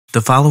The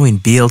following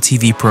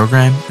BLTV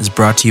program is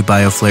brought to you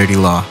by O'Flaherty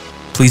Law.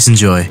 Please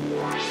enjoy.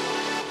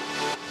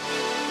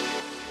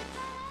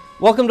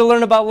 Welcome to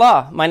Learn About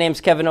Law. My name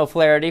is Kevin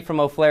O'Flaherty from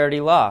O'Flaherty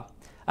Law.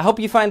 I hope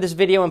you find this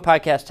video and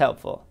podcast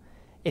helpful.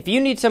 If you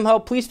need some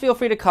help, please feel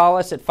free to call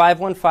us at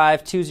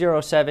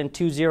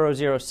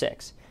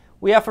 515-207-2006.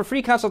 We offer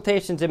free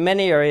consultations in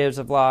many areas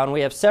of law, and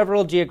we have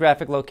several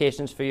geographic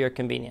locations for your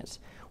convenience.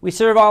 We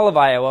serve all of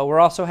Iowa. We're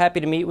also happy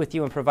to meet with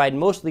you and provide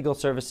most legal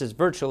services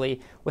virtually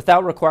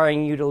without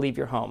requiring you to leave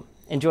your home.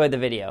 Enjoy the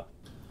video.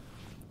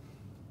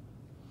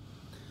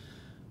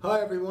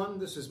 Hi everyone,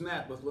 this is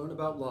Matt with Learn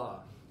About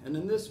Law, and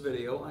in this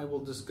video I will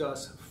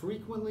discuss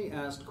frequently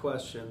asked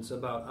questions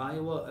about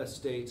Iowa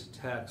estate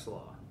tax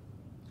law.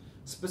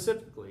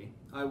 Specifically,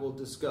 I will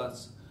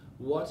discuss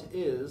what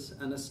is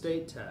an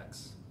estate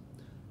tax?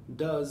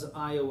 Does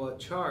Iowa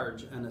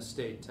charge an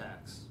estate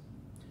tax?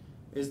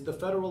 Is the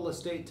federal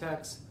estate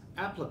tax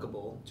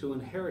applicable to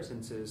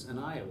inheritances in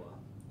Iowa?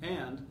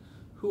 And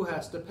who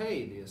has to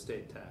pay the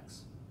estate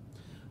tax?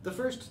 The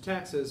first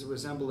taxes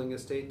resembling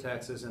estate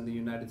taxes in the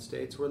United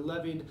States were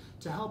levied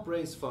to help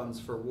raise funds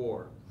for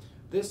war.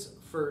 This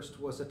first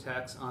was a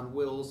tax on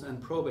wills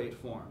and probate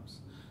forms.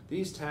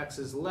 These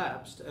taxes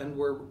lapsed and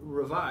were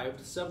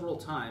revived several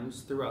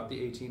times throughout the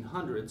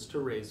 1800s to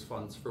raise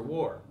funds for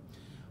war.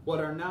 What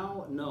are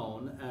now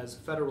known as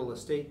federal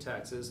estate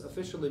taxes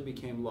officially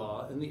became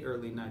law in the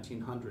early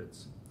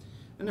 1900s.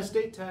 An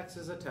estate tax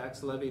is a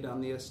tax levied on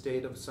the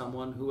estate of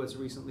someone who has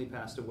recently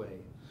passed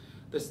away.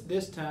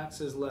 This tax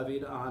is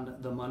levied on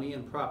the money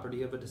and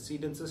property of a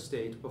decedent's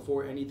estate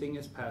before anything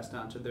is passed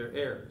on to their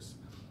heirs,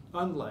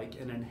 unlike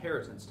an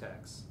inheritance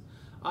tax.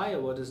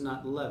 Iowa does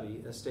not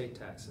levy estate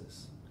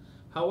taxes.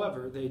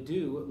 However, they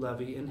do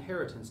levy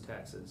inheritance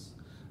taxes.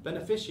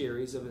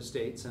 Beneficiaries of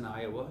estates in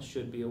Iowa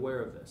should be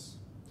aware of this.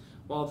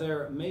 While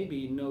there may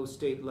be no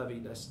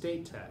state-levied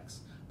estate tax,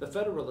 the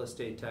federal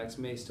estate tax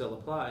may still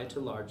apply to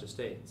large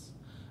estates.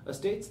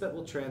 Estates that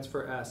will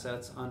transfer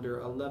assets under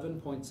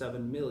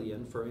 $11.7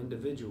 million for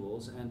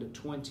individuals and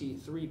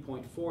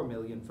 $23.4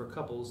 million for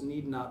couples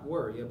need not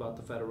worry about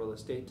the federal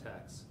estate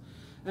tax.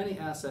 Any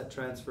asset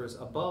transfers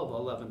above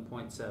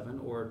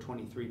 $11.7 or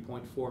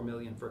 $23.4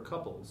 million for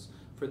couples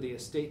for the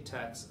estate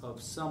tax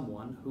of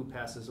someone who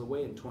passes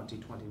away in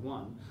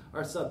 2021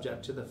 are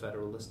subject to the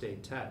federal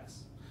estate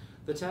tax.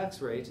 The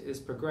tax rate is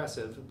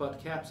progressive,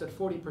 but caps at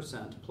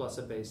 40% plus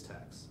a base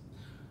tax.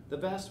 The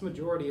vast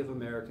majority of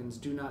Americans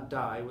do not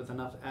die with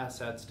enough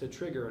assets to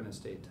trigger an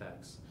estate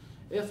tax.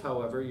 If,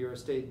 however, your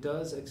estate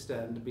does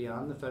extend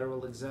beyond the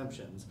federal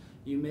exemptions,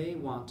 you may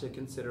want to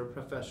consider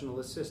professional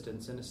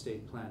assistance in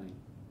estate planning.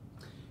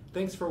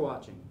 Thanks for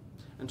watching,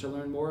 and to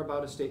learn more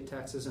about estate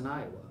taxes in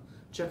Iowa,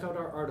 check out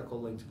our article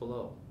linked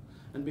below.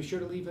 And be sure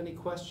to leave any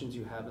questions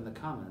you have in the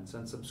comments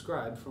and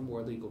subscribe for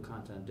more legal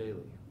content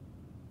daily.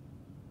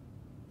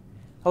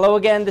 Hello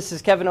again, this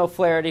is Kevin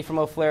O'Flaherty from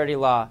O'Flaherty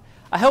Law.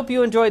 I hope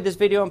you enjoyed this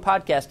video and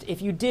podcast.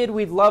 If you did,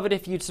 we'd love it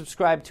if you'd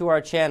subscribe to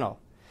our channel.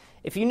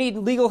 If you need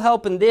legal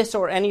help in this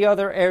or any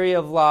other area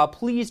of law,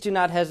 please do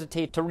not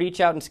hesitate to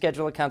reach out and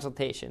schedule a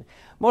consultation.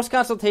 Most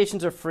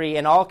consultations are free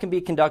and all can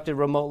be conducted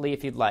remotely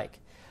if you'd like.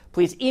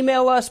 Please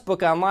email us,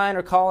 book online,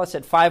 or call us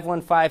at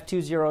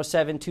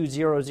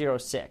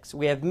 515-207-2006.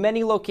 We have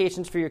many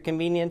locations for your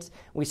convenience.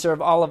 We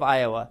serve all of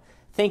Iowa.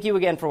 Thank you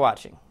again for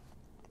watching.